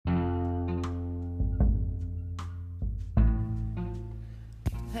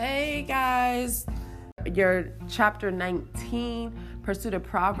Hey guys, your chapter 19, Pursuit of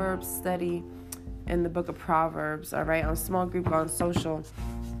Proverbs study in the book of Proverbs, all right, on small group on social.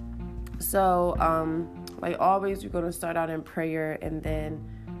 So, like always, we're going to start out in prayer, and then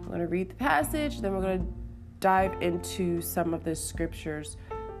we're going to read the passage, then we're going to dive into some of the scriptures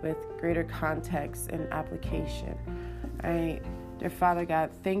with greater context and application. All right, dear Father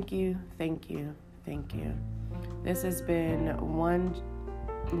God, thank you. This has been one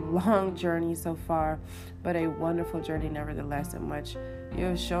long journey so far, but a wonderful journey nevertheless, in which you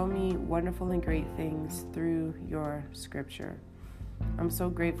have shown me wonderful and great things through your scripture. I'm so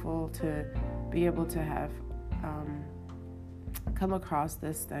grateful to be able to have come across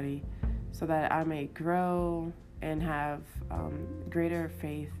this study so that I may grow and have greater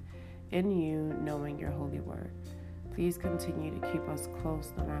faith in you, knowing your holy word. Please continue to keep us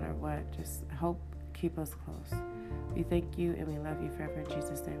close no matter what. Just help keep us close. We thank you and we love you forever. In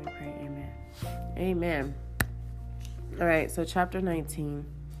Jesus' name we pray. Amen. Amen. All right, so chapter 19,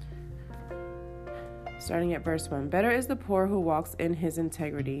 starting at verse 1. Better is the poor who walks in his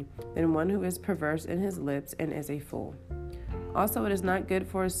integrity than one who is perverse in his lips and is a fool. Also, it is not good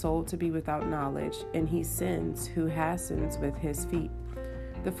for a soul to be without knowledge, and he sins who hastens with his feet.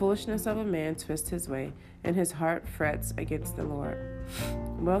 The foolishness of a man twists his way, and his heart frets against the Lord.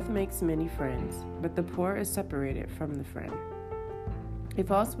 Wealth makes many friends, but the poor is separated from the friend. A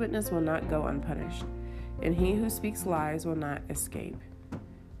false witness will not go unpunished, and he who speaks lies will not escape.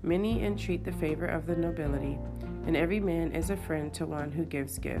 Many entreat the favor of the nobility, and every man is a friend to one who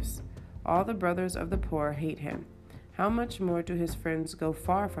gives gifts. All the brothers of the poor hate him. How much more do his friends go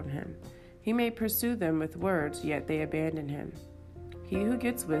far from him? He may pursue them with words, yet they abandon him. He who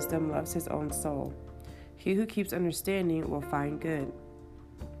gets wisdom loves his own soul. He who keeps understanding will find good.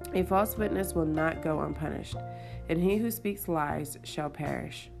 A false witness will not go unpunished, and he who speaks lies shall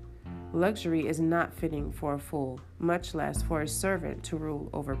perish. Luxury is not fitting for a fool, much less for a servant to rule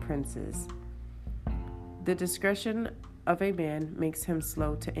over princes. The discretion of a man makes him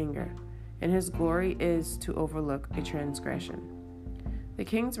slow to anger, and his glory is to overlook a transgression. The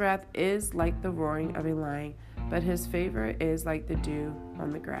king's wrath is like the roaring of a lion, but his favor is like the dew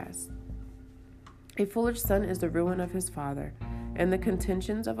on the grass. A foolish son is the ruin of his father, and the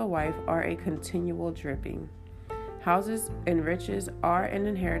contentions of a wife are a continual dripping. Houses and riches are an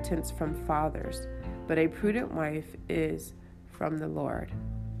inheritance from fathers, but a prudent wife is from the Lord.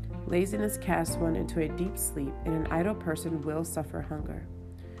 Laziness casts one into a deep sleep, and an idle person will suffer hunger.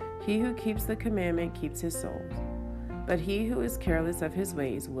 He who keeps the commandment keeps his soul, but he who is careless of his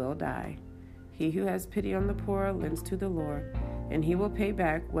ways will die. He who has pity on the poor lends to the Lord, and he will pay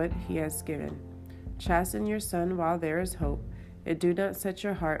back what he has given. Chasten your son while there is hope, and do not set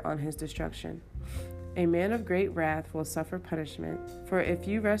your heart on his destruction. A man of great wrath will suffer punishment, for if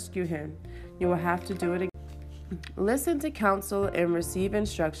you rescue him, you will have to do it again. Listen to counsel and receive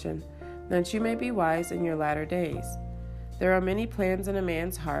instruction, that you may be wise in your latter days. There are many plans in a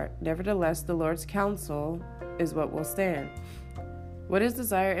man's heart, nevertheless the Lord's counsel is what will stand. What is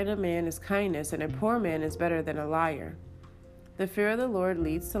desired in a man is kindness, and a poor man is better than a liar. The fear of the Lord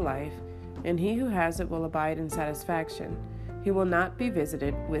leads to life, and he who has it will abide in satisfaction. He will not be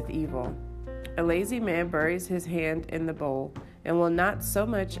visited with evil. A lazy man buries his hand in the bowl, and will not so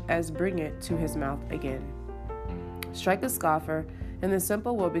much as bring it to his mouth again. Strike a scoffer, and the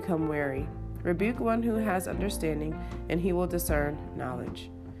simple will become wary. Rebuke one who has understanding, and he will discern knowledge.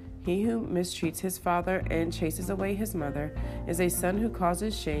 He who mistreats his father and chases away his mother is a son who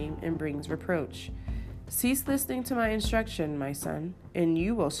causes shame and brings reproach. Cease listening to my instruction, my son, and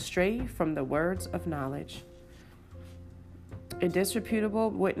you will stray from the words of knowledge. A disreputable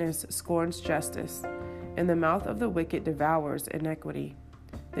witness scorns justice, and the mouth of the wicked devours iniquity.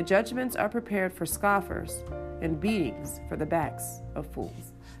 The judgments are prepared for scoffers, and beatings for the backs of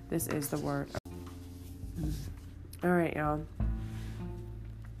fools. This is the word. All right, y'all.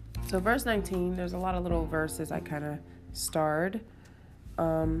 So verse 19, there's a lot of little verses I kind of starred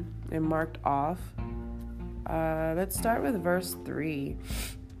and marked off. Let's start with verse 3.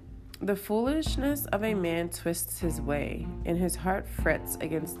 The foolishness of a man twists his way, and his heart frets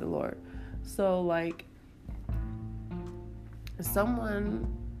against the Lord. So, like,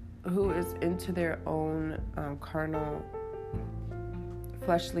 someone who is into their own carnal,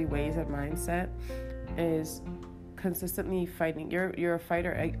 fleshly ways and mindset is consistently fighting. You're a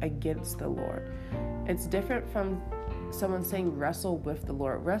fighter against the Lord. It's different from someone saying wrestle with the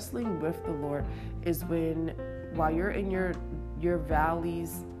Lord. Wrestling with the Lord is when, while you're in your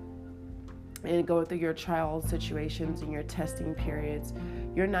valleys and going through your trial situations and your testing periods,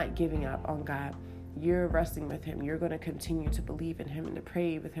 you're not giving up on God. you're resting with him. You're going to continue to believe in him and to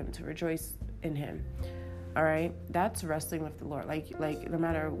pray with him, to rejoice in him. All right, that's resting with the Lord. Like no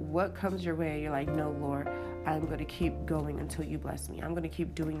matter what comes your way, you're like, no, Lord, I'm going to keep going until you bless me. I'm going to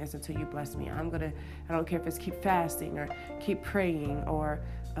keep doing this until you bless me. I don't care if it's keep fasting or keep praying or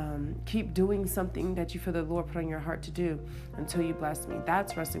keep doing something that you feel the Lord put on your heart to do until you bless me.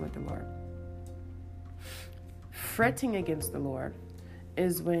 That's resting with the Lord. Fretting against the Lord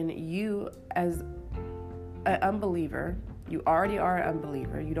is when you, as an unbeliever, you already are an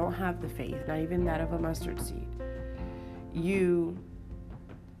unbeliever. You don't have the faith, not even that of a mustard seed. You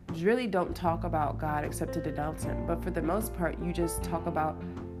really don't talk about God except to denounce him. But for the most part, you just talk about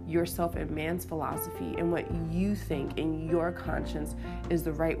yourself and man's philosophy and what you think in your conscience is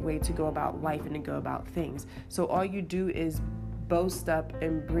the right way to go about life and to go about things. So all you do is boast up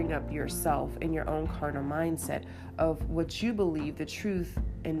and bring up yourself and your own carnal mindset of what you believe the truth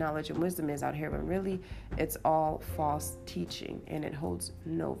and knowledge and wisdom is out here, when really it's all false teaching and it holds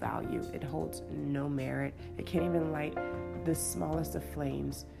no value. It holds no merit. It can't even light the smallest of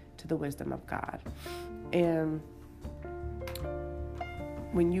flames to the wisdom of God. And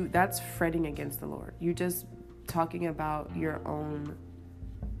that's fretting against the Lord. You're just talking about your own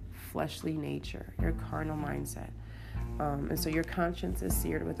fleshly nature, your carnal mindset. And so your conscience is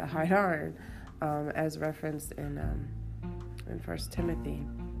seared with a hot iron, as referenced in 1 Timothy.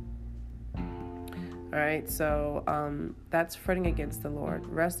 All right, so that's fretting against the Lord.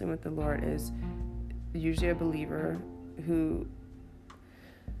 Resting with the Lord is usually a believer who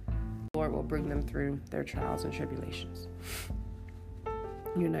the Lord will bring them through their trials and tribulations.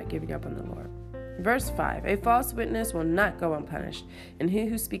 You're not giving up on the Lord. Verse 5, a false witness will not go unpunished, and he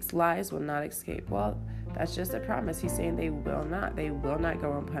who speaks lies will not escape. Well, that's just a promise. He's saying they will not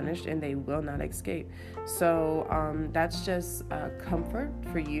go unpunished, and they will not escape. So that's just comfort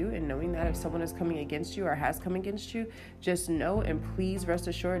for you in knowing that if someone is coming against you or has come against you, just know and please rest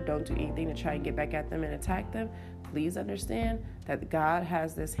assured, don't do anything to try and get back at them and attack them. Please understand that God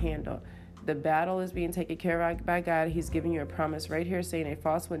has this handled. The battle is being taken care of by God. He's giving you a promise right here saying a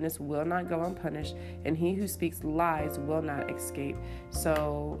false witness will not go unpunished, and he who speaks lies will not escape.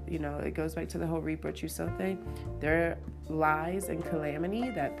 So, it goes back to the whole reap what you sow thing. Their lies and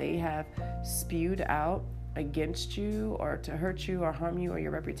calamity that they have spewed out against you or to hurt you or harm you or your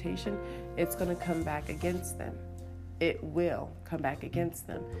reputation, it's going to come back against them. It will come back against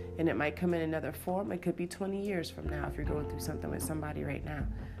them. And it might come in another form. It could be 20 years from now if you're going through something with somebody right now.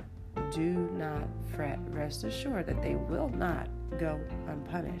 Do not fret. Rest assured that they will not go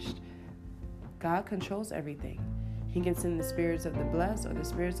unpunished. God controls everything. He can send the spirits of the blessed or the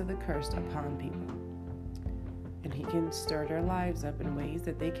spirits of the cursed upon people. And he can stir their lives up in ways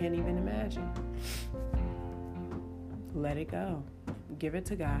that they can't even imagine. Let it go. Give it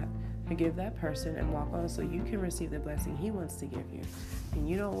to God. Forgive that person and walk on so you can receive the blessing he wants to give you. And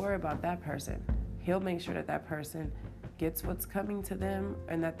you don't worry about that person. He'll make sure that person gets what's coming to them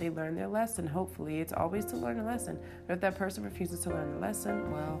and that they learn their lesson. Hopefully, it's always to learn a lesson. But if that person refuses to learn the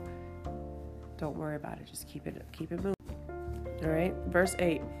lesson, well, don't worry about it. Just keep it moving. All right. Verse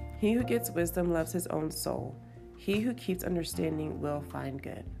 8, he who gets wisdom loves his own soul. He who keeps understanding will find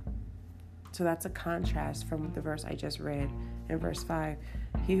good. So that's a contrast from the verse I just read in verse 5.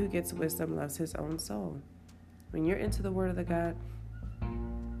 He who gets wisdom loves his own soul. When you're into the word of the God,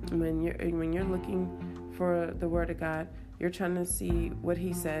 when you're looking for the word of God, you're trying to see what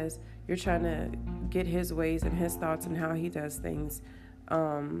he says, you're trying to get his ways and his thoughts and how he does things,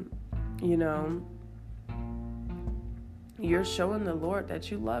 you're showing the Lord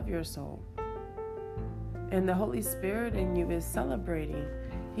that you love your soul. And the Holy Spirit in you is celebrating.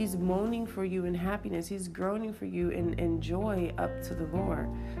 He's moaning for you in happiness. He's groaning for you in joy up to the Lord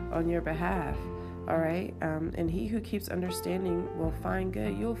on your behalf. All right? And he who keeps understanding will find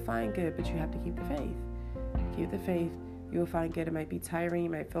good. You'll find good, but you have to keep the faith. Keep the faith. You'll find good. It might be tiring. You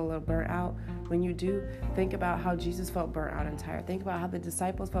might feel a little burnt out. When you do, think about how Jesus felt burnt out and tired. Think about how the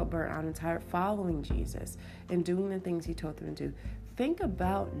disciples felt burnt out and tired following Jesus and doing the things he told them to do. Think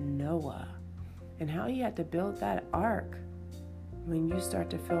about Noah and how he had to build that ark when you start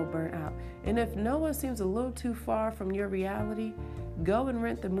to feel burnt out. And if Noah seems a little too far from your reality, go and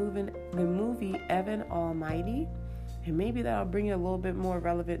rent the movie Evan Almighty, and maybe that'll bring it a little bit more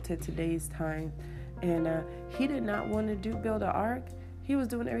relevant to today's time. And he did not want to build an ark. He was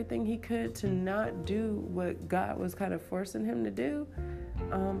doing everything he could to not do what God was kind of forcing him to do.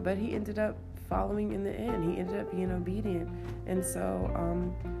 But he ended up following in the end. He ended up being obedient. And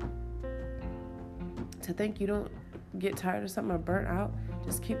so to think you don't get tired of something or burnt out,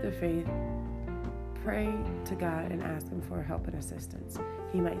 just keep the faith. Pray to God and ask him for help and assistance.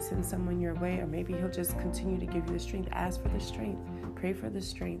 He might send someone your way, or maybe he'll just continue to give you the strength. Ask for the strength. Pray for the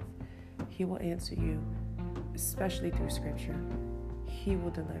strength. He will answer you, especially through scripture. He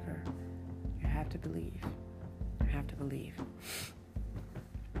will deliver. You have to believe. You have to believe.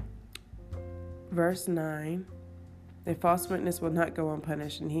 Verse 9, a false witness will not go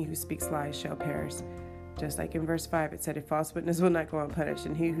unpunished, and he who speaks lies shall perish. Just like in verse 5, it said, a false witness will not go unpunished,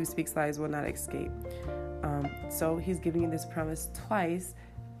 and he who speaks lies will not escape. So he's giving you this promise twice,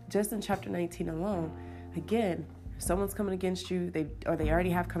 just in chapter 19 alone. Again, if someone's coming against you, they already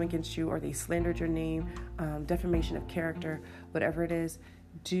have come against you, or they slandered your name, defamation of character, whatever it is,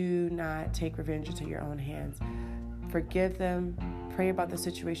 do not take revenge into your own hands. Forgive them, pray about the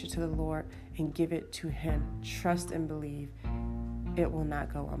situation to the Lord, and give it to Him. Trust and believe. It will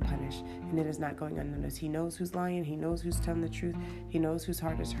not go unpunished, and it is not going unnoticed. He knows who's lying. He knows who's telling the truth. He knows whose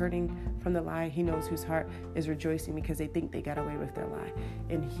heart is hurting from the lie. He knows whose heart is rejoicing because they think they got away with their lie,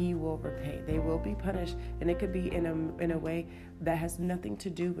 and He will repay. They will be punished, and it could be in a way that has nothing to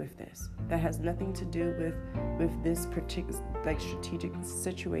do with this. That has nothing to do with this particular strategic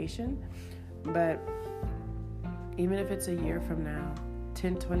situation. But even if it's a year from now,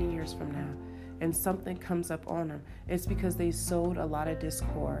 10, 20 years from now, and something comes up on them, it's because they sowed a lot of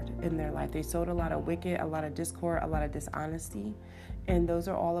discord in their life. They sowed a lot of wicked, a lot of discord, a lot of dishonesty. And those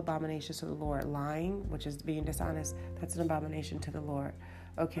are all abominations to the Lord. Lying, which is being dishonest, that's an abomination to the Lord.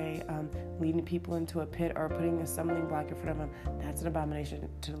 Okay, leading people into a pit or putting a stumbling block in front of them, that's an abomination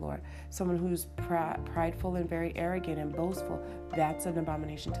to the Lord. Someone who's prideful and very arrogant and boastful, that's an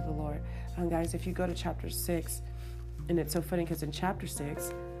abomination to the Lord. Guys, if you go to chapter 6, and it's so funny because in chapter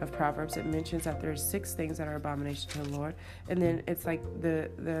 6 of Proverbs, it mentions that there's 6 things that are abomination to the Lord. And then it's like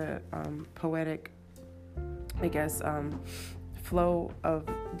the poetic, flow of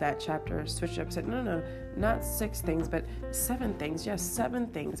that chapter switched up and said, no, not 6 things, but 7 things. Yes, 7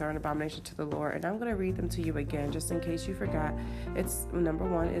 things are an abomination to the Lord. And I'm going to read them to you again, just in case you forgot. It's number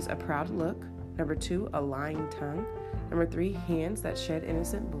 1 is a proud look. Number 2, a lying tongue. Number 3, hands that shed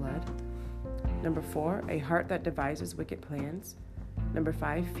innocent blood. Number 4, a heart that devises wicked plans. Number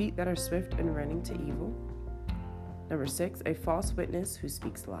 5, feet that are swift in running to evil. Number 6, a false witness who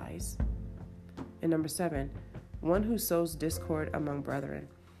speaks lies. And number 7, one who sows discord among brethren.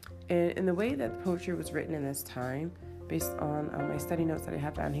 And in the way that the poetry was written in this time, based on my study notes that I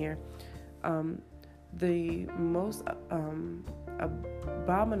have down here, the most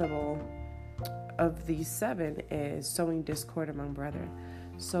abominable of these 7 is sowing discord among brethren.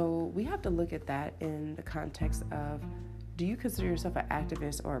 So we have to look at that in the context of, do you consider yourself an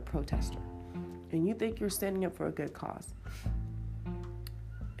activist or a protester? And you think you're standing up for a good cause.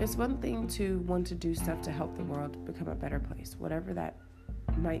 It's one thing to want to do stuff to help the world become a better place, whatever that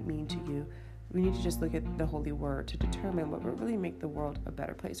might mean to you. We need to just look at the Holy Word to determine what will really make the world a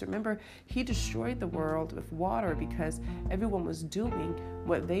better place. Remember, He destroyed the world with water because everyone was doing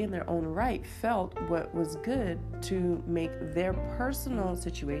what they in their own right felt what was good to make their personal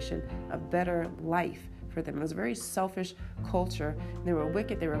situation a better life for them. It was a very selfish culture. They were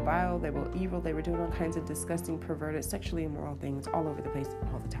wicked, they were vile, they were evil, they were doing all kinds of disgusting, perverted, sexually immoral things all over the place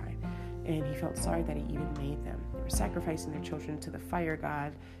all the time. And He felt sorry that He even made them. They were sacrificing their children to the fire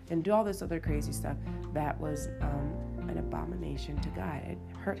god and do all this other crazy stuff that was an abomination to God. It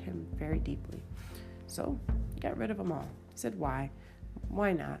hurt Him very deeply. So He got rid of them all. He said, why?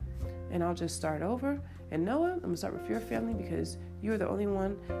 Why not? And I'll just start over. And Noah, I'm going to start with your family because you're the only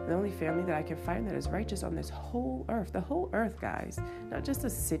one, the only family that I can find that is righteous on this whole earth. The whole earth, guys. Not just a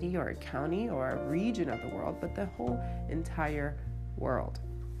city or a county or a region of the world, but the whole entire world.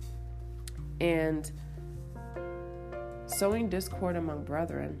 And sowing discord among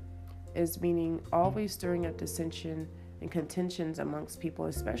brethren is meaning always stirring up dissension and contentions amongst people,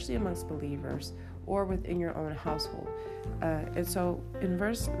 especially amongst believers or within your own household. And so in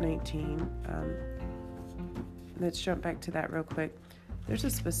verse 19, let's jump back to that real quick. There's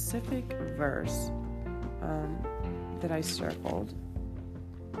a specific verse that I circled.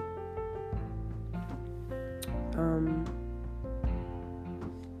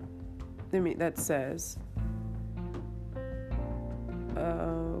 That says,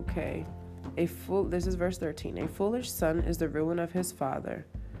 this is verse 13. A foolish son is the ruin of his father,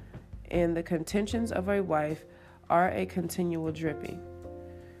 and the contentions of a wife are a continual dripping.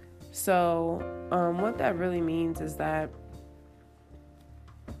 So, what that really means is that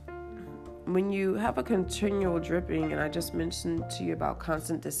when you have a continual dripping, and I just mentioned to you about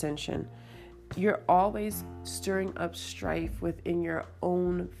constant dissension, you're always stirring up strife within your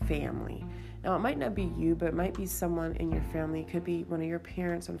own family. Now, it might not be you, but it might be someone in your family. It could be one of your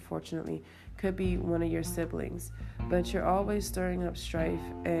parents, unfortunately. Could be one of your siblings. But you're always stirring up strife,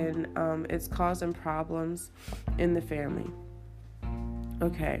 and it's causing problems in the family.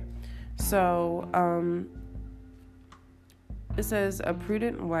 Okay, so it says, a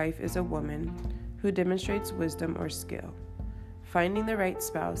prudent wife is a woman who demonstrates wisdom or skill. Finding the right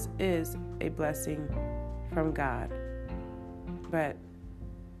spouse is a blessing from God.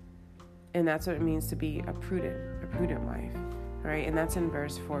 And that's what it means to be a prudent wife. Right? And that's in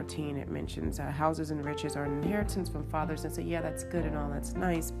verse 14. It mentions houses and riches are an inheritance from fathers, and say, yeah, that's good and all, that's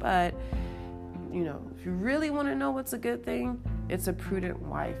nice. But, if you really want to know what's a good thing, it's a prudent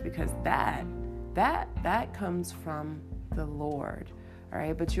wife, because that comes from the Lord. All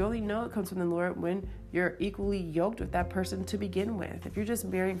right, but you only know it comes from the Lord when you're equally yoked with that person to begin with. If you're just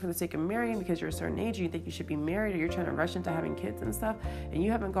marrying for the sake of marrying because you're a certain age and you think you should be married, or you're trying to rush into having kids and stuff, and you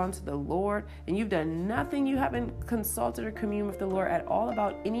haven't gone to the Lord and you've done nothing, you haven't consulted or communed with the Lord at all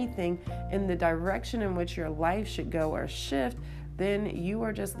about anything in the direction in which your life should go or shift, then you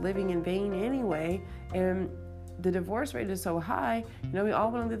are just living in vain anyway. And the divorce rate is so high. We all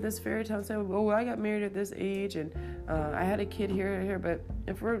want to live this fairy tale and say, oh, I got married at this age and I had a kid here. But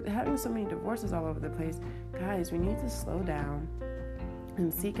if we're having so many divorces all over the place, guys, we need to slow down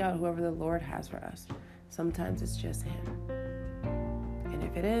and seek out whoever the Lord has for us. Sometimes it's just Him. And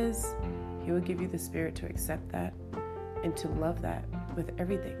if it is, He will give you the spirit to accept that and to love that with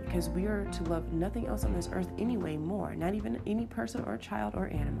everything, because we are to love nothing else on this earth anyway more, not even any person or child or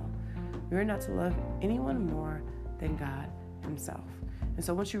animal. We are not to love anyone more than God Himself. And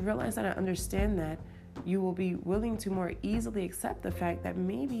so once you realize that and understand that, you will be willing to more easily accept the fact that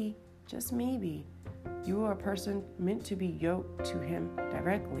maybe, just maybe, you are a person meant to be yoked to Him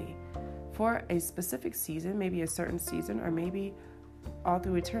directly for a specific season, maybe a certain season, or maybe all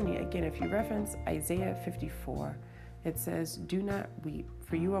through eternity. Again, if you reference Isaiah 54, it says, do not weep,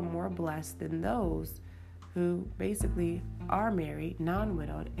 for you are more blessed than those who basically are married,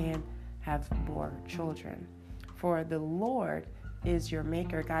 non-widowed, and have bore children. For the Lord is your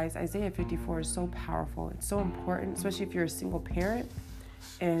maker. Guys, Isaiah 54 is so powerful. It's so important, especially if you're a single parent.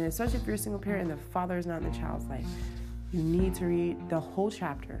 And especially if you're a single parent and the father is not in the child's life. You need to read the whole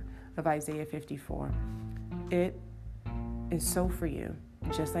chapter of Isaiah 54. It is so for you,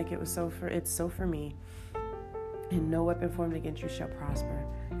 just like it's so for me. And no weapon formed against you shall prosper.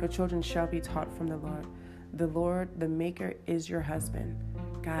 Your children shall be taught from the Lord. The Lord, the maker, is your husband.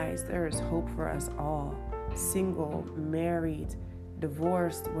 Guys, there is hope for us all. Single, married,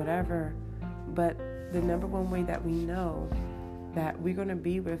 divorced, whatever. But the number one way that we know that we're going to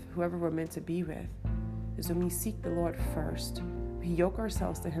be with whoever we're meant to be with is when we seek the Lord first. We yoke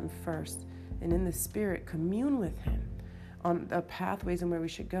ourselves to Him first, and in the Spirit commune with Him on the pathways and where we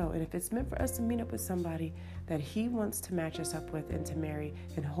should go. And if it's meant for us to meet up with somebody that He wants to match us up with and to marry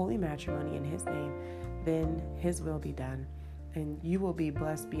in holy matrimony in His name, then His will be done. And you will be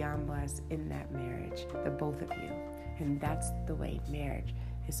blessed beyond blessed in that marriage, the both of you. And that's the way marriage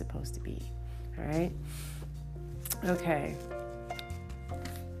is supposed to be. All right? Okay.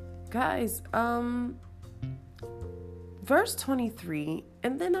 Guys, verse 23,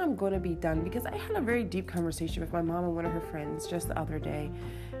 and then I'm going to be done, because I had a very deep conversation with my mom and one of her friends just the other day.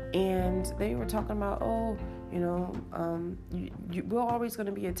 And they were talking about, we're always going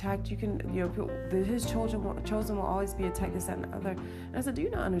to be attacked. His chosen will always be attacked, this, that, and the other. And I said, do you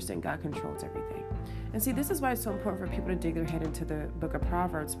not understand God controls everything? And see, this is why it's so important for people to dig their head into the book of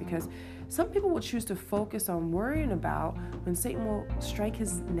Proverbs, because some people will choose to focus on worrying about when Satan will strike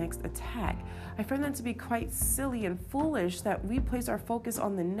his next attack. I find that to be quite silly and foolish, that we place our focus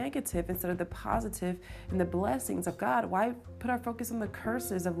on the negative instead of the positive and the blessings of God. Why put our focus on the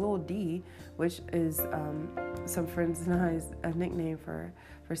curses of little d, which is some friends and I's a nickname for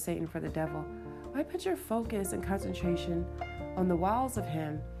Satan, for the devil? Why put your focus and concentration on the wiles of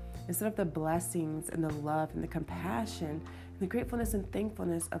him instead of the blessings and the love and the compassion and the gratefulness and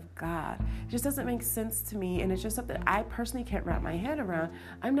thankfulness of God? It just doesn't make sense to me, and it's just something I personally can't wrap my head around.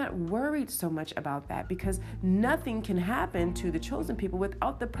 I'm not worried so much about that, because nothing can happen to the chosen people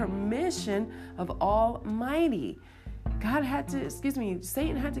without the permission of Almighty.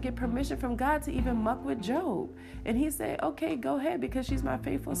 Satan had to get permission from God to even muck with Job. And he said, okay, go ahead, because she's my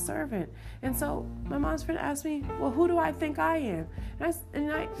faithful servant. And so my mom's friend asked me, well, who do I think I am?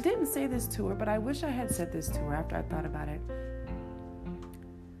 And I didn't say this to her, but I wish I had said this to her after I thought about it.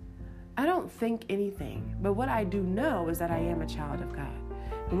 I don't think anything, but what I do know is that I am a child of God.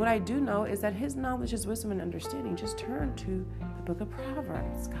 And what I do know is that His knowledge, His wisdom, and understanding. Just turn to the book of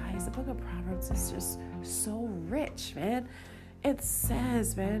Proverbs, guys. The book of Proverbs is just so rich, man. It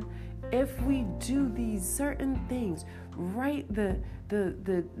says, man, if we do these certain things, write the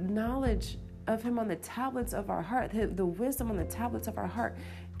knowledge of him on the tablets of our heart, the wisdom on the tablets of our heart.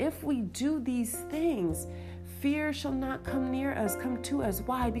 If we do these things, fear shall not come near us, come to us.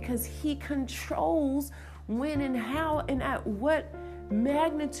 Why? Because he controls when and how and at what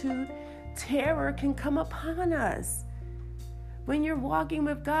magnitude terror can come upon us. When you're walking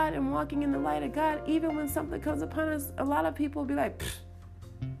with God and walking in the light of God, even when something comes upon us, a lot of people will be like, pfft,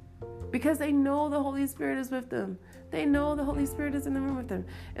 because they know the Holy Spirit is with them. They know the Holy Spirit is in the room with them.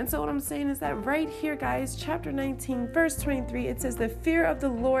 And so what I'm saying is that right here, guys, chapter 19, verse 23, it says, the fear of the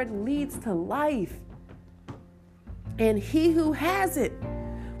Lord leads to life, and he who has it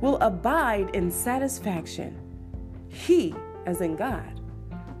will abide in satisfaction. He, as in God,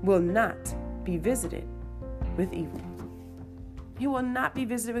 will not be visited with evil. He will not be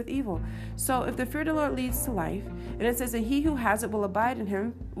visited with evil. So if the fear of the Lord leads to life, and it says that he who has it will abide in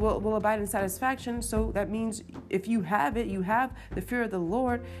him, will abide in satisfaction. So that means if you have it, you have the fear of the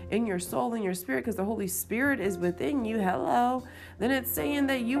Lord in your soul, in your spirit, because the Holy Spirit is within you. Hello. Then it's saying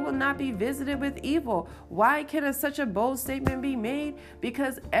that you will not be visited with evil. Why can such a bold statement be made?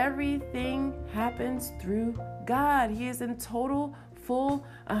 Because everything happens through God. He is in total, full,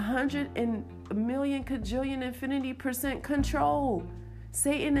 100 and a million, cajillion, infinity % control.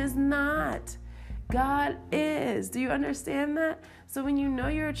 Satan is not. God is. Do you understand that? So when you know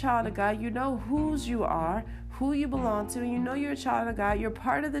you're a child of God, you know whose you are, who you belong to, and you know you're a child of God, you're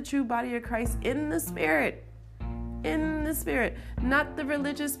part of the true body of Christ in the Spirit. In the Spirit. Not the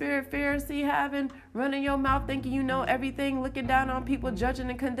religious spirit, Pharisee having, running your mouth thinking you know everything, looking down on people, judging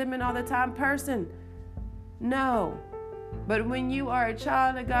and condemning all the time person. No. But when you are a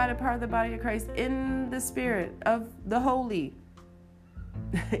child of God and part of the body of Christ in the Spirit of the Holy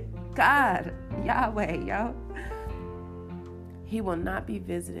God, Yahweh, yo, he will not be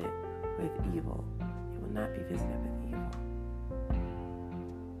visited with evil. He will not be visited with evil.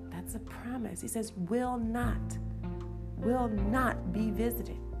 That's a promise. He says, will not be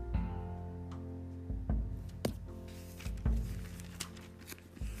visited.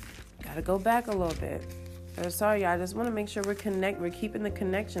 Gotta go back a little bit. Sorry, I just want to make sure we're keeping the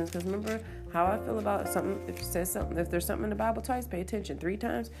connections, because remember how I feel about something. If it says something, if there's something in the Bible twice, pay attention. 3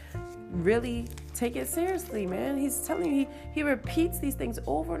 times, really take it seriously, man. He's telling you, he repeats these things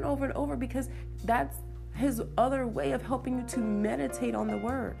over and over and over, because that's his other way of helping you to meditate on the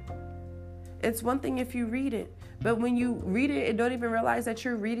word. It's one thing if you read it, but when you read it and don't even realize that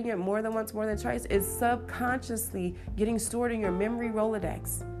you're reading it more than once, more than twice, it's subconsciously getting stored in your memory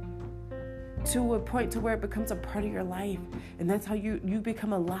Rolodex, to a point to where it becomes a part of your life. And that's how you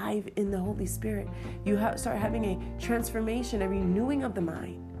become alive in the Holy Spirit. You start having a transformation, a renewing of the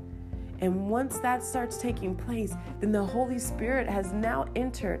mind. And once that starts taking place, then the Holy Spirit has now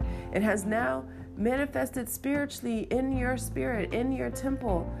entered and has now manifested spiritually in your spirit, in your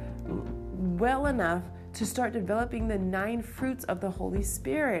temple, well enough to start developing the 9 fruits of the Holy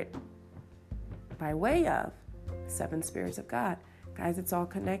Spirit by way of 7 spirits of God. Guys, it's all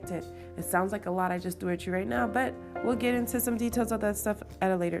connected. It sounds like a lot I just threw at you right now, but we'll get into some details of that stuff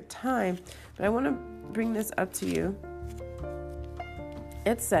at a later time. But I want to bring this up to you.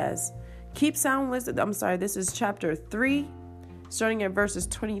 It says, keep sound wisdom. I'm sorry, this is chapter 3, starting at verses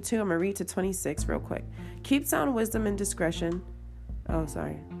 22. I'm going to read to 26 real quick. Keep sound wisdom and discretion.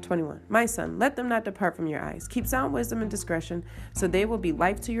 21. My son, let them not depart from your eyes. Keep sound wisdom and discretion, so they will be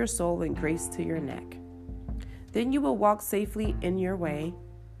life to your soul and grace to your neck. Then you will walk safely in your way,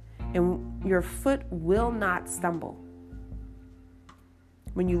 and your foot will not stumble.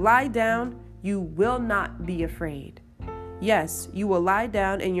 When you lie down, you will not be afraid. Yes, you will lie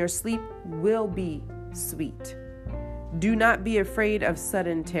down, and your sleep will be sweet. Do not be afraid of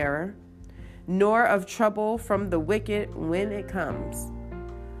sudden terror, nor of trouble from the wicked when it comes.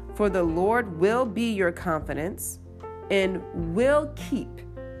 For the Lord will be your confidence, and will keep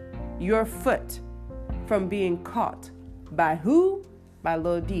your foot from being caught. By who? By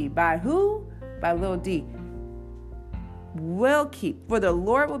little d. By who? By little d. Will keep. For the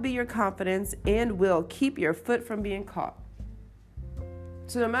Lord will be your confidence and will keep your foot from being caught.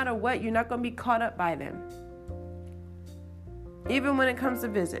 So no matter what, you're not going to be caught up by them. Even when it comes to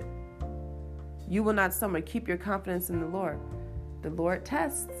visit, you will not stumble. Keep your confidence in the Lord. The Lord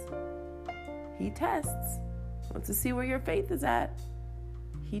tests. He tests. Wants to see where your faith is at.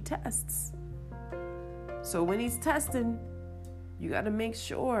 He tests. So when he's testing, you got to make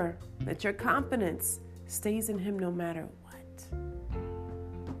sure that your confidence stays in him no matter what.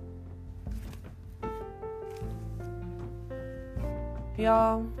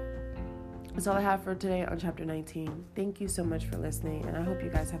 Y'all, That's all I have for today on chapter 19. Thank you so much for listening, and I hope you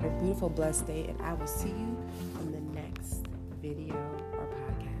guys have a beautiful, blessed day, and I will see you in the next video.